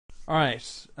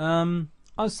Alright, I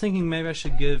was thinking maybe I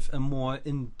should give a more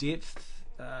in-depth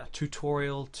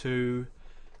tutorial to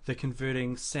the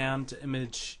converting sound to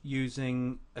image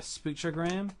using a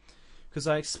spectrogram, because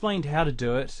I explained how to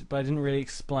do it, but I didn't really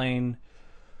explain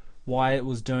why it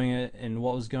was doing it and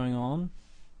what was going on.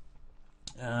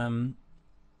 So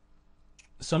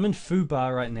I'm in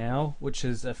Fubar right now, which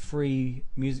is a free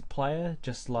music player,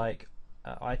 just like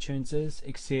iTunes is,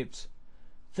 except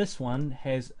this one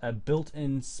has a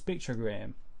built-in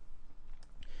spectrogram.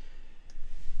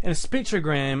 And a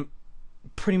spectrogram,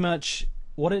 pretty much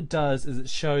what it does is it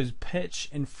shows pitch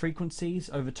and frequencies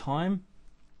over time.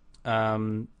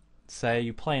 Say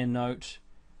you play a note,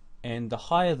 and the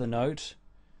higher the note,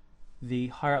 the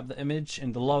higher up the image,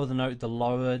 and the lower the note, the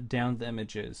lower down the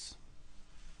image is.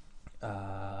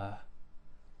 The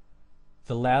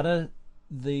louder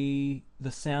the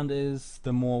sound is,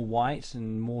 the more white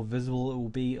and more visible it will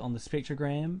be on the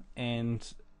spectrogram,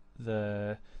 and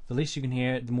the less you can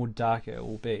hear it, the more darker it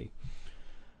will be.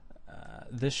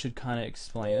 This should kind of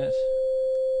explain it.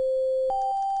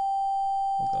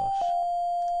 Oh gosh.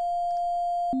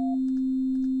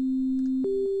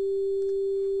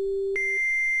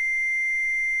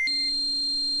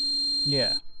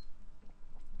 Yeah.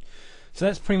 So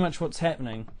that's pretty much what's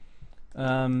happening.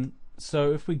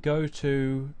 So if we go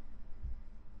to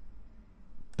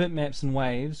bitmaps and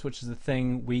waves, which is the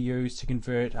thing we use to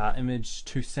convert our image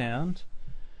to sound,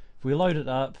 if we load it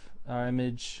up, our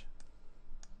image,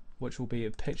 which will be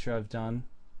a picture I've done,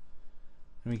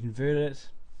 and we convert it,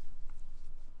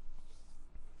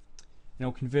 and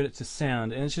it'll convert it to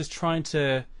sound, and it's just trying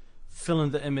to fill in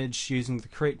the image using the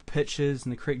correct pitches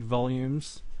and the correct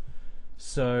volumes.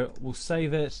 So we'll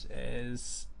save it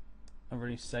as, I've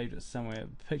already saved it somewhere,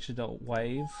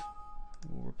 picture.wave.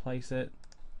 We'll replace it.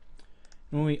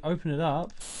 And when we open it up,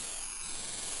 there's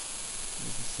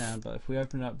the sound, but if we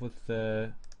open it up with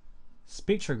the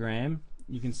spectrogram,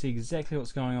 you can see exactly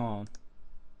what's going on.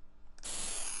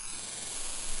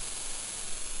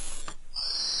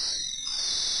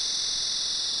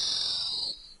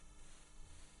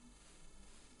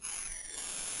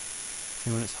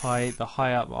 And when it's high, the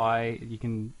high up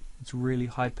it's really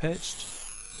high pitched.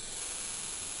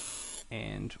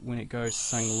 And when it goes to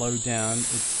something low down,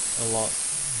 it's a lot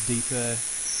deeper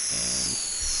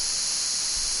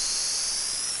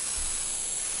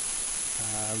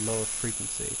and lower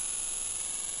frequency.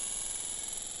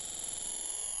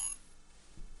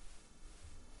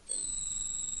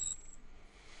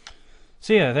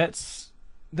 So yeah, that's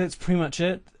pretty much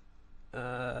it.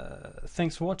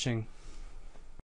 Thanks for watching.